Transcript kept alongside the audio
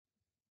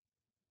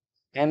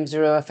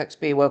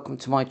M0FXB, welcome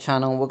to my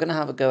channel. We're going to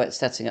have a go at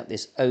setting up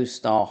this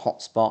Ostar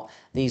hotspot.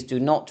 These do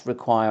not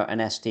require an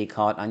SD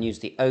card and use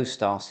the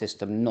Ostar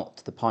system, not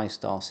the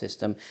Pi-Star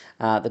system.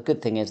 The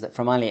good thing is that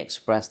from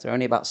AliExpress, they're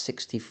only about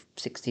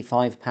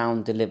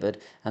 £65 delivered,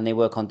 and they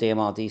work on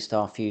DMR,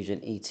 Dstar,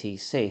 Fusion,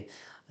 etc.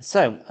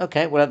 So,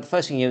 okay, well, the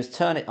first thing you do is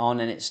turn it on,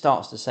 and it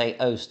starts to say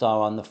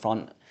Ostar on the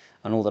front,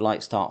 and all the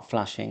lights start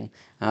flashing.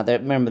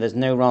 Remember, there's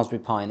no Raspberry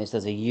Pi in this.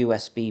 There's a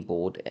USB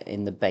board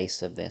in the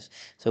base of this.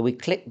 So we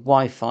click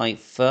Wi-Fi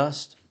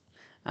first.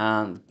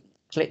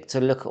 Click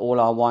to look at all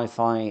our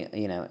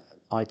Wi-Fi,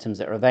 items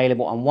that are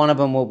available, and one of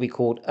them will be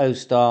called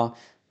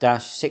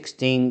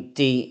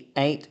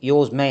Ostar-16D8.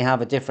 Yours may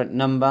have a different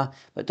number,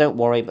 but don't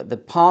worry. But the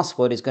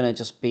password is going to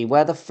just be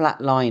where the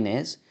flat line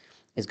is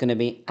going to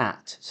be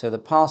 @. So the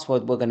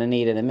password we're going to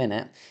need in a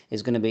minute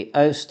is going to be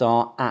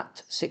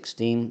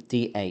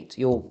Ostar@16D8.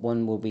 Your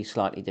one will be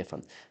slightly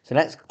different. So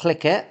let's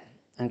click it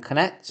and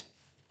connect.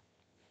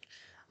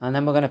 And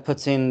then we're going to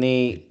put in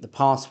the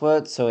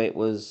password. So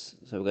we'll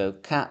go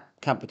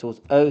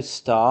capitals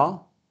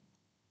Ostar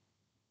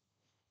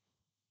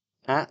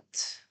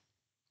at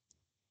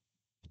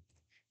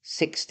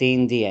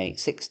 16D8.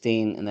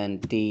 16 and then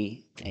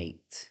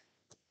D8.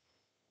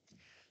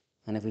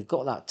 And if we've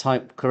got that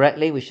typed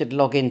correctly, we should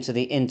log into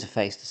the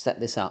interface to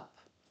set this up.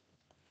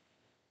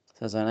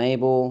 So as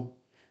enable,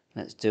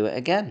 let's do it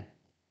again.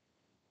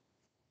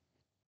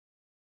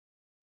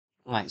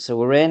 Right, so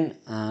we're in,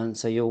 and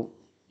so you'll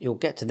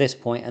get to this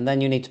point, and then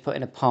you need to put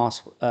in an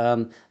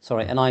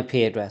IP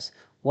address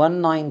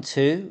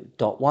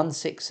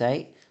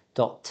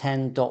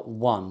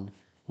 192.168.10.1.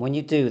 When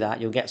you do that,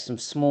 you'll get some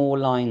small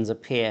lines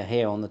appear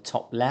here on the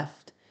top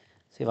left.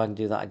 See if I can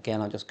do that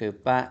again. I'll just go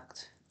back.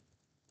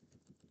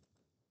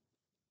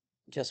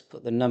 Just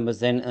put the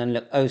numbers in, and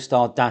look,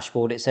 Ostar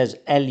dashboard, it says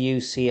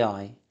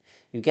LUCI.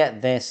 You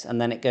get this, and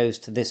then it goes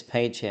to this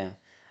page here.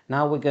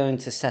 Now we're going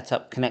to set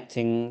up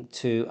connecting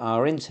to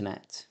our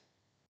internet.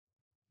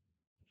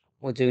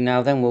 We'll do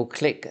now then, we'll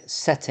click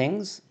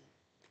settings.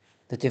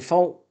 The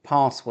default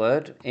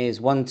password is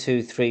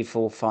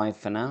 12345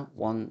 for now.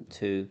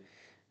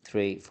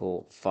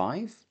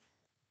 12345.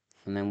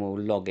 And then we'll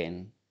log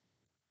in.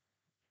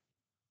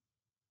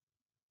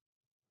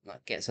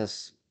 That gets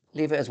us,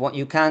 leave it as what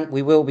you can.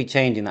 We will be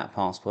changing that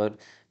password,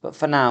 but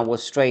for now we're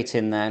straight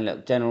in there.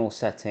 Look, general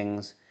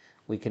settings.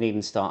 We can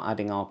even start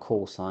adding our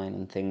call sign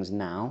and things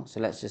now.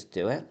 So let's just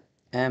do it.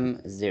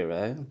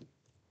 M0FXB.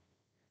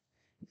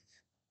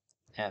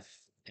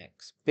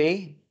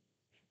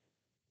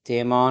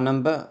 DMR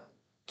number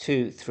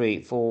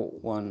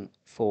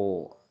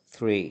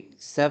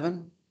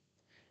 2341437.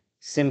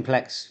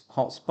 Simplex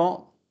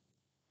hotspot.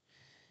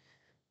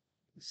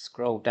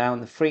 Scroll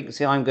down. The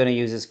frequency I'm going to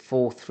use is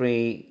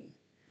 43.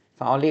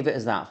 I'll leave it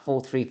as that,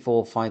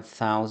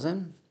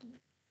 4345000.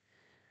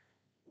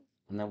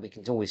 And then we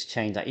can always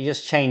change that. You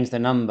just change the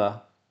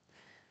number.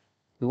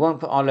 We won't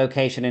put our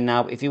location in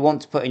now, but if you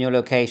want to put in your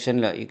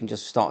location, look, you can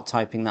just start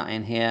typing that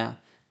in here.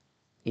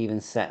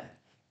 Even set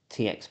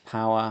TX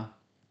power.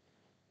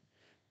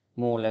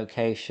 More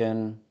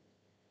location.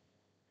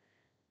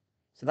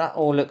 So that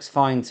all looks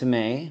fine to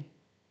me.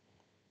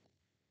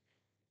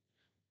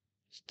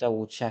 Just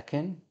double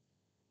checking.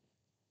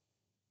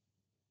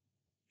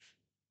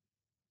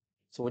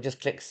 So we'll just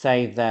click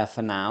save there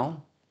for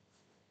now.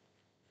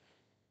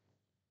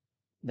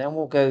 Then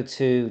we'll go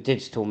to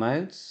digital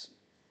modes.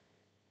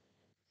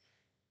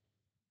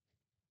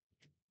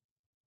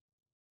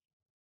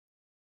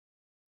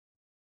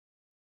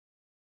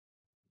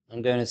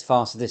 I'm going as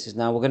fast as this is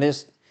now. We're going to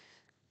just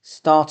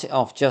start it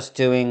off just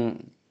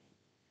doing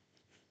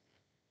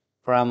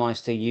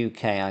Browmeister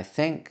UK, I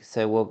think.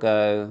 So we'll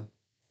go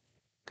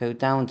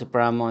down to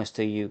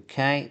Browmeister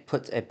UK,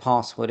 put a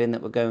password in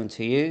that we're going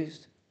to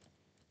use.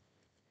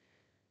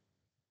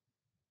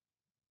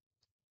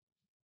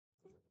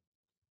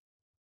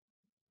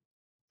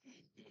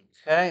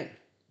 Okay.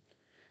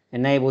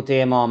 Enable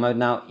DMR mode.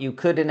 Now you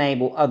could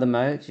enable other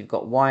modes. You've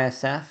got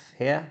YSF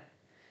here,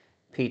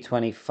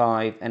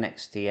 P25,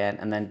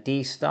 NXDN, and then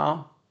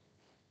Dstar.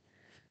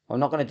 I'm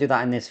not going to do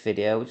that in this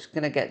video. We're just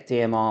going to get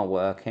DMR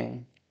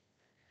working.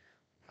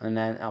 And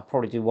then I'll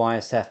probably do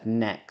YSF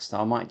next.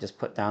 I might just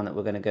put down that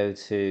we're going to go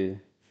to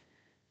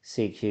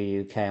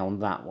CQ UK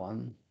on that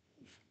one.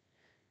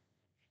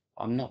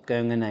 I'm not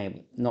going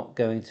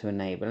to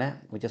enable it.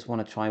 We just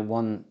want to try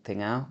one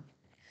thing out.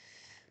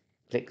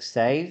 Click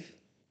save.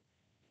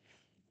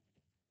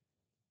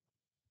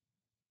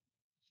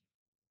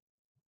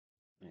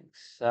 Like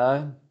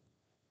so.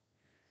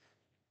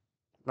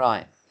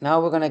 Right,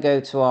 now we're going to go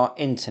to our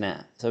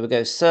internet. So we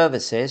go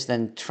services,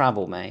 then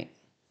TravelMate.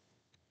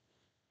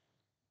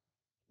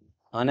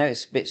 I know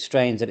it's a bit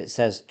strange that it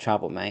says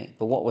TravelMate,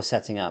 but what we're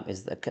setting up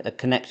is a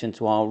connection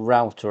to our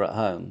router at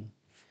home.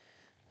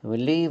 So we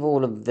leave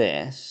all of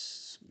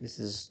this. I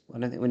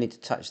don't think we need to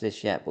touch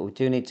this yet, but we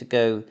do need to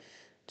go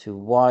to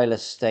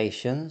wireless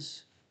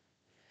stations.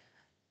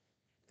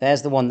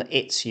 There's the one that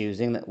it's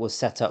using that was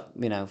set up,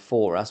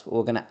 for us, but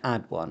we're going to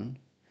add one.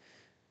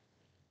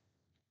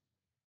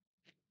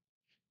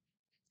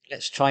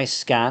 Let's try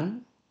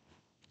scan.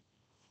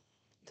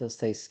 It does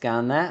say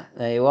scan there.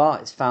 There you are.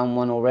 It's found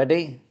one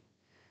already.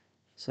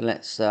 So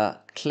let's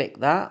click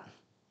that.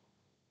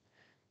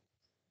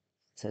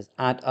 It says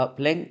add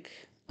uplink,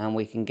 and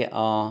we can get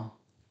our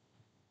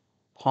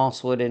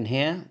password in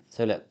here.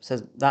 So look, it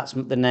says that's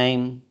the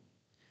name.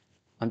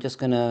 I'm just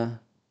going to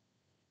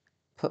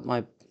put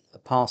my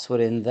password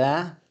in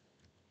there.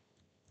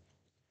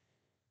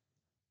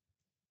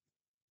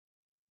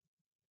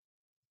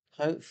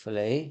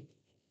 Hopefully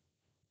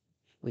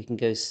we can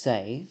go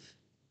save.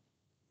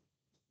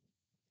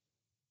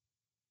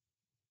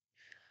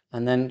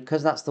 And then,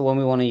 because that's the one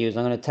we want to use,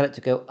 I'm going to tell it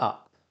to go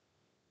up.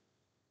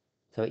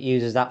 So it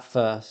uses that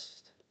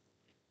first.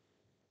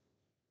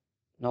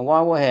 Now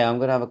while we're here, I'm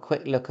going to have a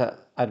quick look at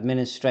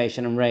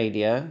administration and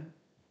radio.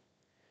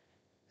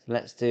 So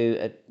let's do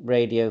a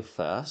radio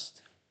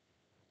first.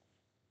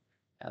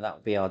 Now that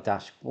would be our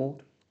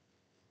dashboard.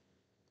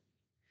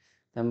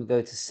 Then we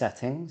go to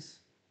settings.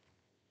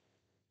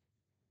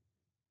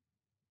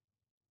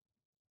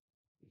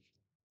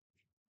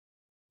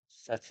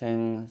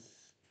 Settings.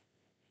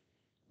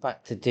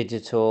 Back to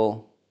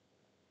digital.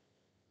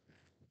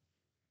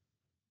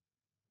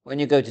 When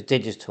you go to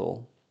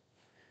digital,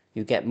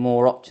 you get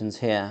more options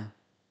here.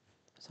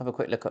 Let's have a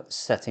quick look at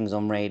settings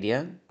on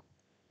radio.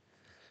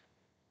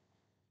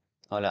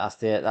 Oh, look,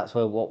 that's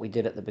what we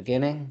did at the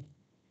beginning.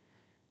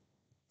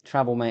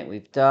 Travel mate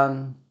we've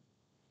done.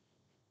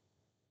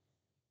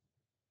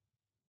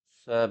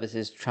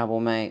 Services travel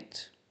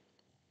mate.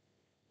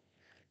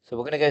 So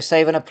we're going to go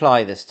save and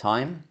apply this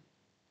time.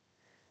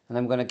 And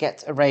I'm going to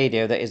get a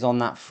radio that is on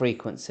that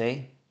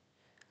frequency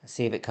and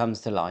see if it comes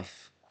to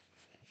life.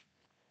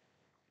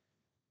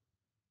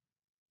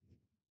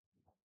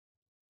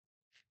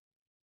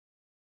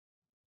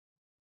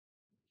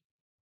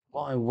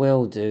 What I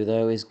will do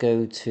though is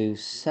go to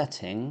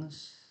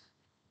settings.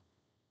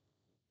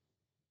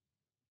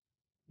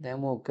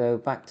 Then we'll go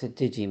back to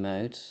digi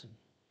mode.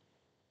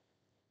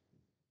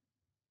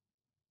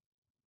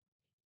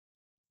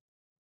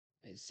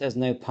 It says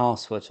no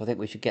password, so I think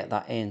we should get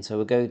that in. So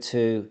we'll go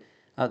to,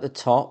 at the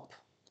top,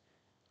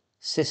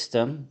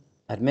 system,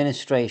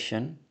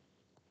 administration.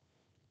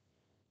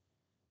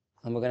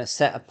 And we're going to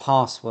set a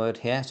password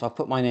here. So I'll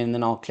put mine in and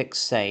then I'll click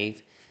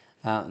save.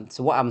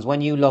 So what happens when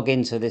you log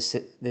into this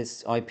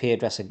IP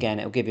address again,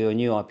 it'll give you a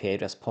new IP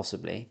address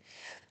possibly.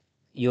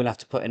 You'll have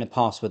to put in a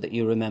password that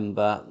you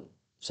remember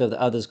so that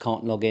others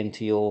can't log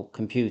into your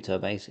computer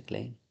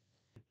basically.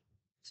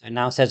 So it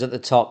now says at the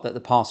top that the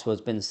password's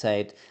been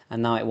saved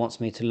and now it wants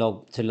me to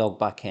log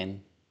back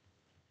in.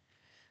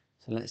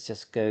 So let's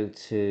just go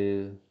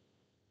to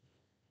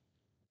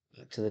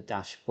the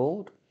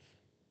dashboard.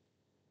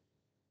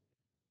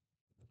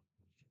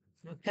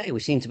 Okay, we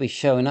seem to be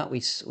showing up.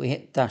 We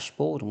hit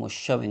dashboard and we're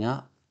showing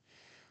up.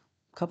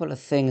 A couple of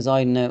things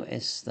I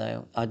noticed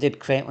though. I did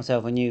create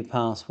myself a new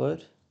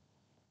password.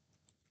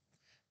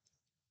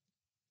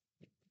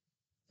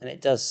 And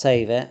it does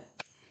save it.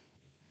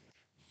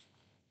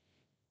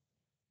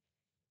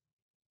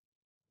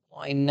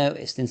 What I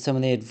noticed in some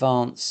of the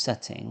advanced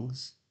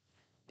settings,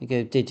 if you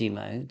go digi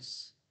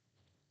modes,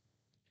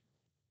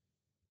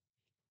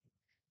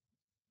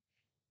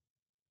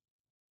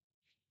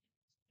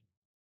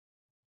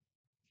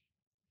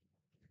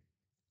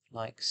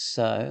 like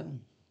so,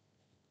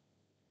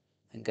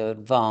 and go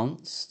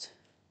advanced,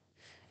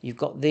 you've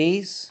got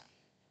these.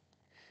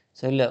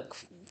 So look,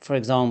 for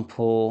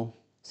example,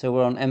 so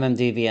we're on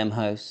Mmdvm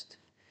host,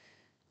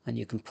 and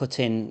you can put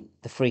in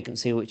the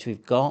frequency which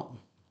we've got.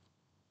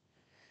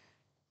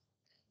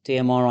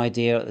 DMR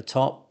ID at the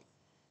top,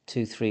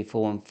 2, 3,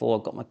 4, and 4.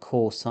 I've got my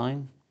call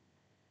sign.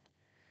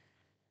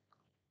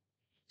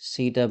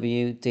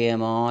 CW,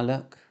 DMR,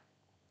 look.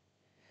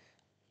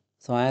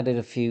 So I added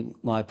a few,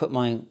 well, I put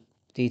my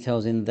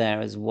details in there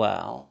as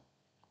well.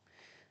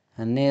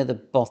 And near the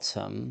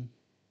bottom,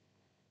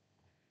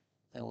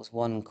 there was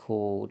one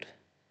called,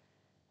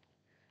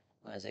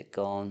 where's it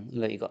gone?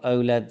 Look, you've got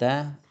OLED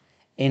there.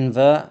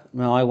 Invert.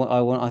 No,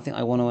 I think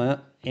I want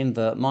to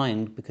invert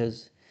mine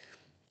because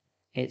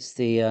it's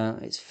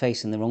it's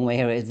facing the wrong way.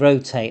 Here it is.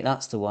 Rotate.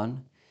 That's the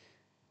one.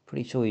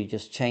 Pretty sure you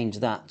just change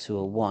that to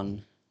a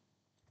 1.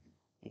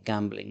 I'm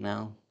gambling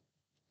now.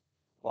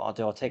 What I'll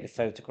do, I'll take a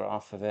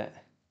photograph of it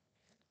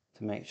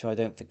to make sure I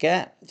don't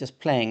forget.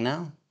 Just playing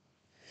now.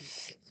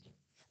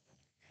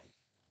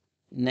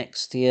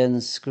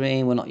 Nextian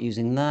screen. We're not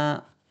using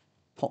that.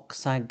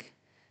 POXAG.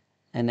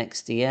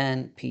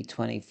 NXDN,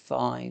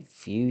 P25,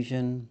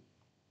 Fusion.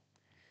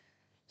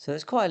 So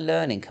there's quite a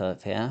learning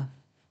curve here.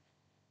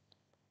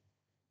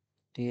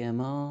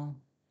 DMR,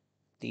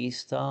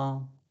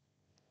 Dstar.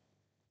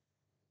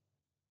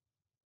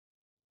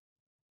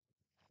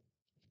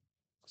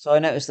 So I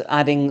noticed that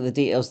adding the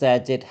details there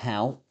did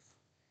help.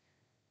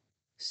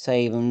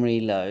 Save and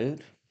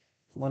reload.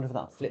 I wonder if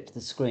that flips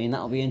the screen.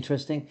 That'll be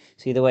interesting.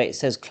 See the way it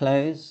says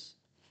close?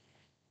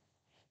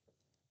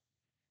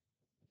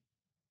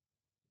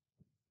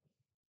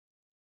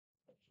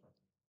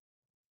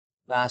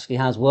 That actually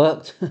has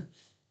worked.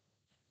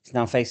 It's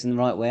now facing the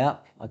right way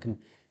up. I can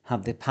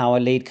have the power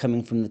lead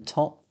coming from the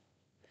top.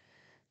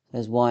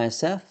 There's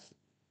YSF,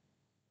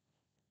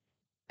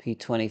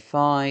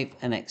 P25,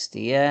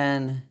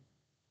 NXDN.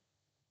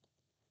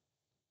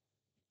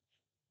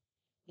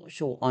 Not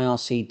sure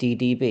IRC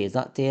DDB, is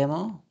that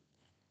DMR?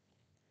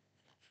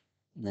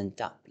 And then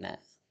DAPnet.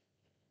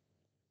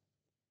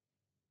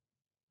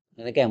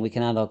 And again, we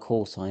can add our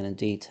call sign and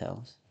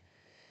details.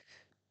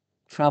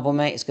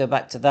 TravelMate, let's go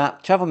back to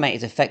that. TravelMate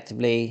is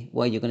effectively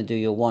where you're going to do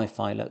your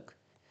Wi-Fi. Look,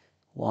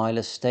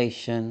 wireless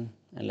station,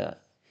 and look,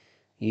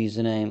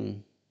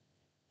 username,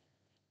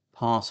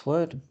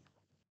 password.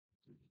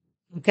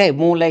 Okay,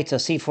 more later.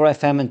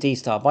 C4FM and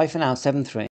Dstar. Bye for now. 7-3.